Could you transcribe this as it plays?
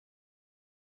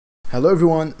Hello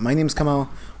everyone, my name is Kamal,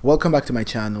 welcome back to my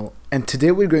channel, and today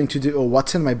we're going to do a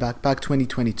What's in My Backpack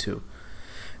 2022.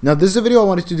 Now this is a video I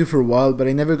wanted to do for a while, but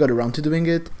I never got around to doing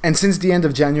it, and since the end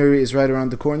of January is right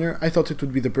around the corner, I thought it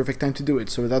would be the perfect time to do it,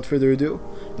 so without further ado,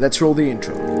 let's roll the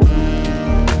intro.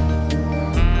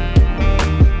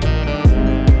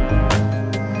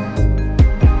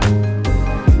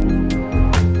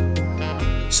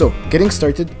 So, getting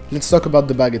started, let's talk about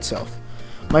the bag itself.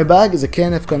 My bag is a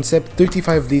K&F Concept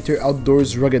 35-liter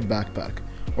outdoors rugged backpack,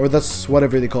 or that's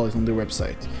whatever they call it on their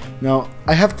website. Now,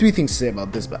 I have three things to say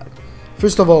about this bag.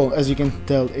 First of all, as you can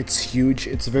tell, it's huge,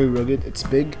 it's very rugged, it's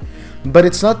big, but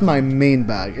it's not my main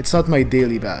bag, it's not my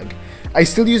daily bag. I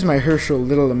still use my Herschel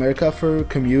Little America for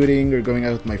commuting or going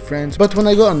out with my friends, but when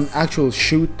I go on an actual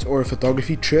shoot or a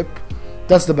photography trip,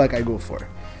 that's the bag I go for.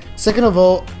 Second of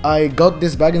all, I got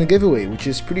this bag in a giveaway, which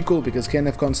is pretty cool because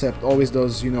K&F Concept always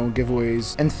does,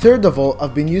 giveaways. And third of all,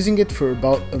 I've been using it for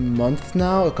about a month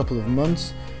now, a couple of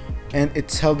months, and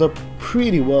it's held up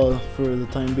pretty well for the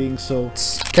time being, so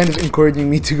it's kind of encouraging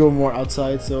me to go more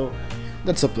outside, so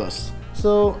that's a plus.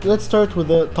 So let's start with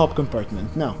the top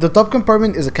compartment. Now, the top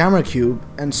compartment is a camera cube,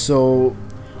 and so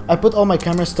I put all my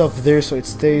camera stuff there so it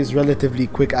stays relatively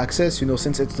quick access,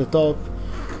 since it's the top,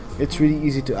 it's really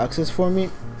easy to access for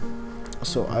me.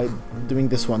 So doing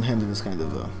this one-handed is kind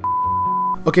of a...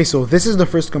 Okay, so this is the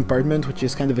first compartment, which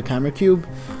is kind of a camera cube.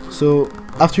 So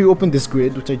after you open this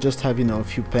grid, which I just have, a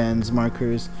few pens,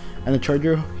 markers, and a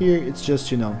charger here, it's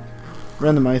just,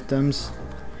 random items.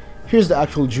 Here's the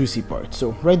actual juicy part.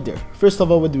 So right there, first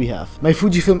of all, what do we have? My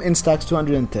FujiFilm Instax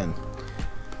 210.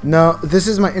 Now, this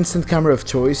is my instant camera of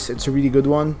choice. It's a really good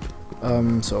one.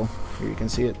 So here you can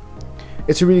see it.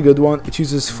 It's a really good one. It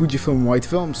uses FujiFilm white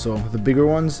film, so the bigger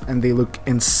ones, and they look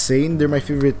insane. They're my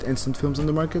favorite instant films on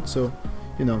the market, so,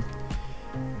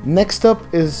 Next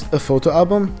up is a photo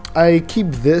album. I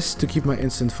keep this to keep my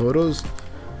instant photos,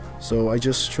 so I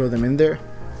just throw them in there,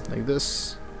 like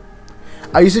this.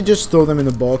 I used to just throw them in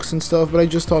a box and stuff, but I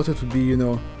just thought it would be,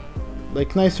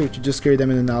 nicer to just carry them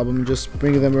in an album and just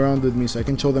bring them around with me so I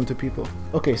can show them to people.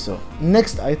 Okay, so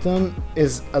next item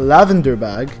is a lavender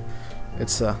bag.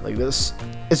 It's like this.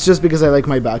 It's just because I like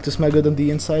my bag to smell good on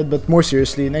the inside, but more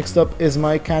seriously, next up is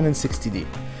my Canon 60D.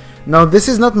 Now this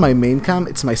is not my main cam,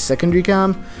 it's my secondary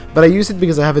cam, but I use it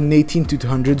because I have an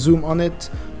 18-200 zoom on it.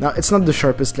 Now it's not the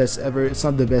sharpest lens ever, it's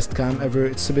not the best cam ever,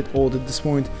 it's a bit old at this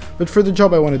point, but for the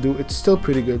job I want to do, it's still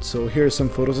pretty good. So here are some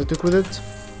photos I took with it.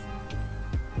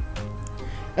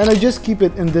 And I just keep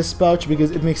it in this pouch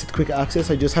because it makes it quick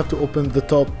access. I just have to open the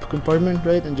top compartment,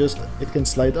 right, and it can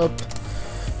slide up.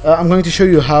 I'm going to show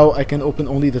you how I can open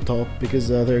only the top because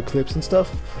there are clips and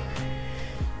stuff.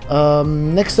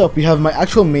 Next up, we have my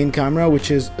actual main camera, which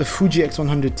is a Fuji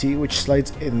X100t, which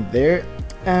slides in there.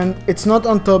 And it's not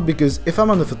on top because if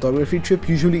I'm on a photography trip,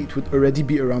 usually it would already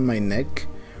be around my neck,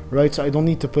 right? So I don't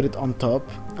need to put it on top.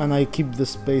 And I keep the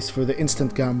space for the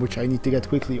instant cam, which I need to get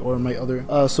quickly, or my other.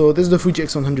 So this is the Fuji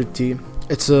X100t.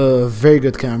 It's a very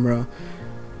good camera.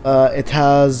 It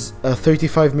has a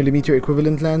 35mm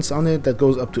equivalent lens on it that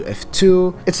goes up to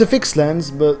f2. It's a fixed lens,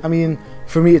 but I mean,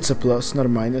 for me it's a plus, not a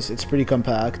minus. It's pretty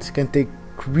compact, can take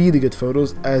really good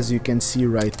photos, as you can see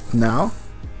right now.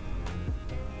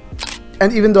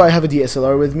 And even though I have a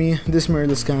DSLR with me, this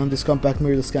mirrorless cam, this compact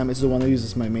mirrorless cam, is the one I use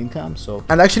as my main cam. So,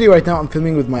 and actually right now I'm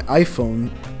filming with my iPhone,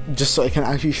 just so I can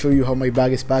actually show you how my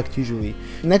bag is packed usually.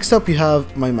 Next up, you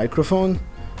have my microphone.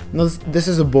 Now, this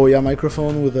is a BOYA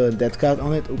microphone with a dead cat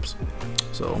on it. Oops.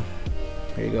 So,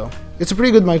 here you go. It's a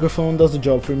pretty good microphone, does the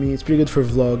job for me. It's pretty good for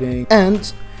vlogging.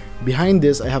 And behind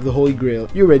this, I have the holy grail.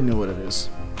 You already know what it is.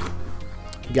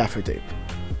 Gaffer tape.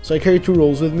 So I carry two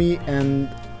rolls with me, and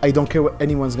I don't care what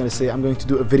anyone's gonna say. I'm going to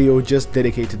do a video just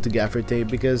dedicated to gaffer tape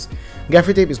because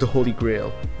gaffer tape is the holy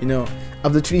grail.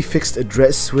 I've literally fixed a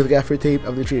dress with gaffer tape.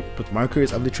 I've literally put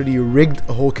markers. I've literally rigged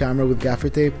a whole camera with gaffer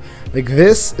tape. Like,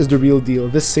 this is the real deal.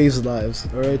 This saves lives.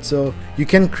 Alright, so you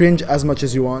can cringe as much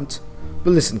as you want,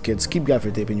 but listen kids, keep gaffer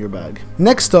tape in your bag.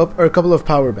 Next up are a couple of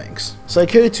power banks. So I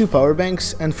carry two power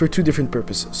banks, and for two different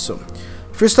purposes. So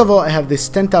first of all, I have this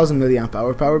 10,000 milliamp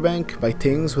hour power bank by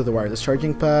Things with a wireless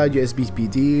charging pad, USB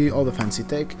PD, all the fancy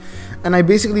tech, and I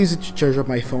basically use it to charge up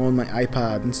my phone, my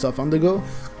iPad, and stuff on the go.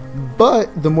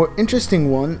 But the more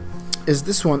interesting one is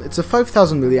this one. It's a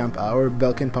 5,000 milliamp hour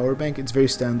Belkin power bank. It's very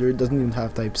standard, doesn't even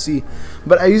have Type-C,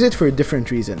 but I use it for a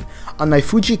different reason. On my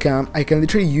Fuji cam, I can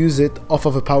literally use it off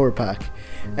of a power pack,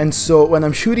 and so when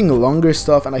I'm shooting longer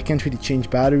stuff and I can't really change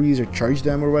batteries or charge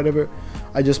them or whatever,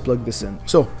 I just plug this in.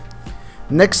 So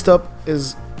next up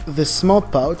is this small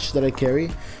pouch that I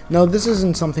carry. Now this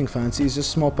isn't something fancy, it's just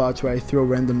a small pouch where I throw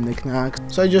random knickknacks.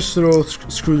 So I just throw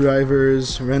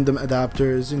screwdrivers, random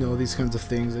adapters, you know, these kinds of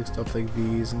things, like stuff like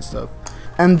these and stuff.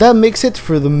 And that makes it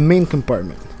for the main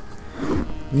compartment.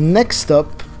 Next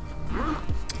up,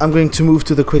 I'm going to move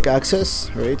to the quick access,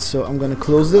 right? So I'm going to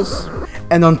close this.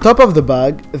 And on top of the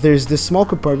bag, there's this small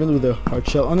compartment with a hard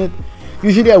shell on it.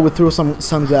 Usually I would throw some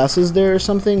sunglasses there or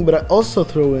something, but I also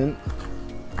throw in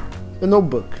a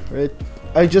notebook, right?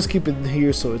 I just keep it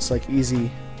here so it's like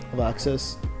easy of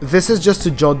access. This is just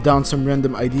to jot down some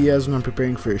random ideas when I'm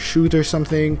preparing for a shoot or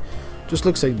something. Just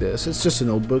looks like this. It's just a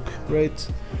notebook, right?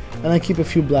 And I keep a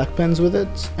few black pens with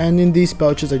it. And in these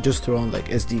pouches I just throw on like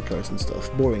SD cards and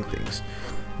stuff, boring things.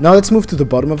 Now let's move to the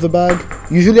bottom of the bag.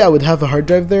 Usually I would have a hard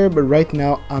drive there, but right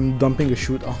now I'm dumping a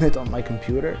shoot on it on my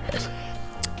computer.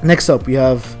 Next up we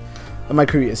have a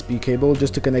micro USB cable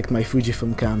just to connect my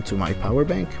Fujifilm cam to my power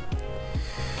bank.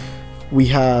 We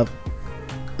have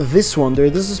this one there.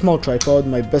 This is a small tripod.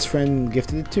 My best friend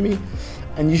gifted it to me,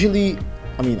 and usually,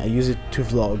 I mean, I use it to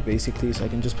vlog basically, so I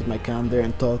can just put my cam there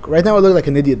and talk. Right now I look like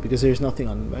an idiot because there's nothing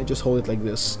on it. I just hold it like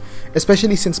this,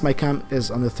 especially since my cam is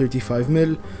on the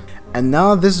 35mm. And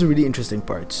now this is a really interesting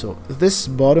part. So this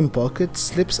bottom pocket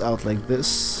slips out like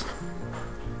this,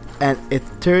 and it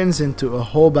turns into a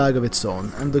whole bag of its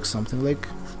own and looks something like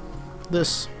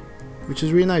this, which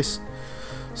is really nice.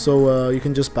 So you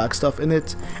can just pack stuff in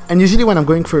it. And usually when I'm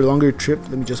going for a longer trip,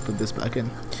 let me just put this back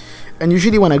in. And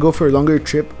usually when I go for a longer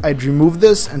trip, I'd remove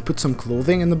this and put some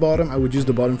clothing in the bottom. I would use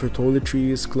the bottom for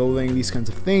toiletries, clothing, these kinds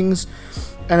of things.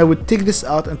 And I would take this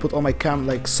out and put all my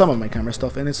some of my camera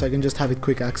stuff in it, so I can just have it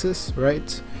quick access,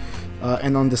 right?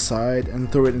 And on the side,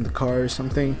 and throw it in the car or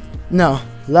something. Now,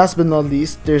 last but not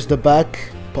least, there's the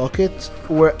back pocket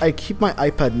where I keep my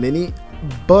iPad mini,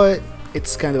 but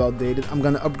it's kind of outdated. I'm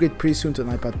gonna upgrade pretty soon to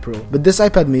an iPad Pro. But this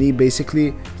iPad mini,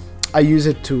 basically, I use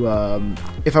it to,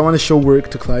 if I want to show work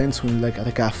to clients when like at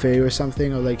a cafe or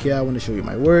something, or like, yeah, I want to show you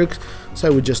my work. So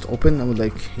I would just open, I would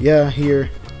like, yeah, here,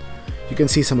 you can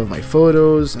see some of my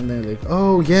photos, and then like,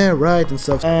 oh yeah, right, and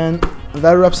stuff. And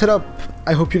that wraps it up.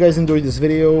 I hope you guys enjoyed this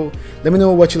video. Let me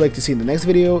know what you'd like to see in the next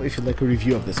video. If you'd like a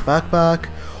review of this backpack,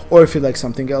 or if you'd like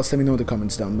something else, let me know in the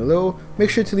comments down below. Make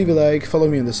sure to leave a like, follow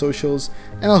me on the socials,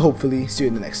 and I'll hopefully see you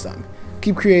in the next time.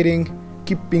 Keep creating,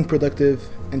 keep being productive,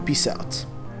 and peace out.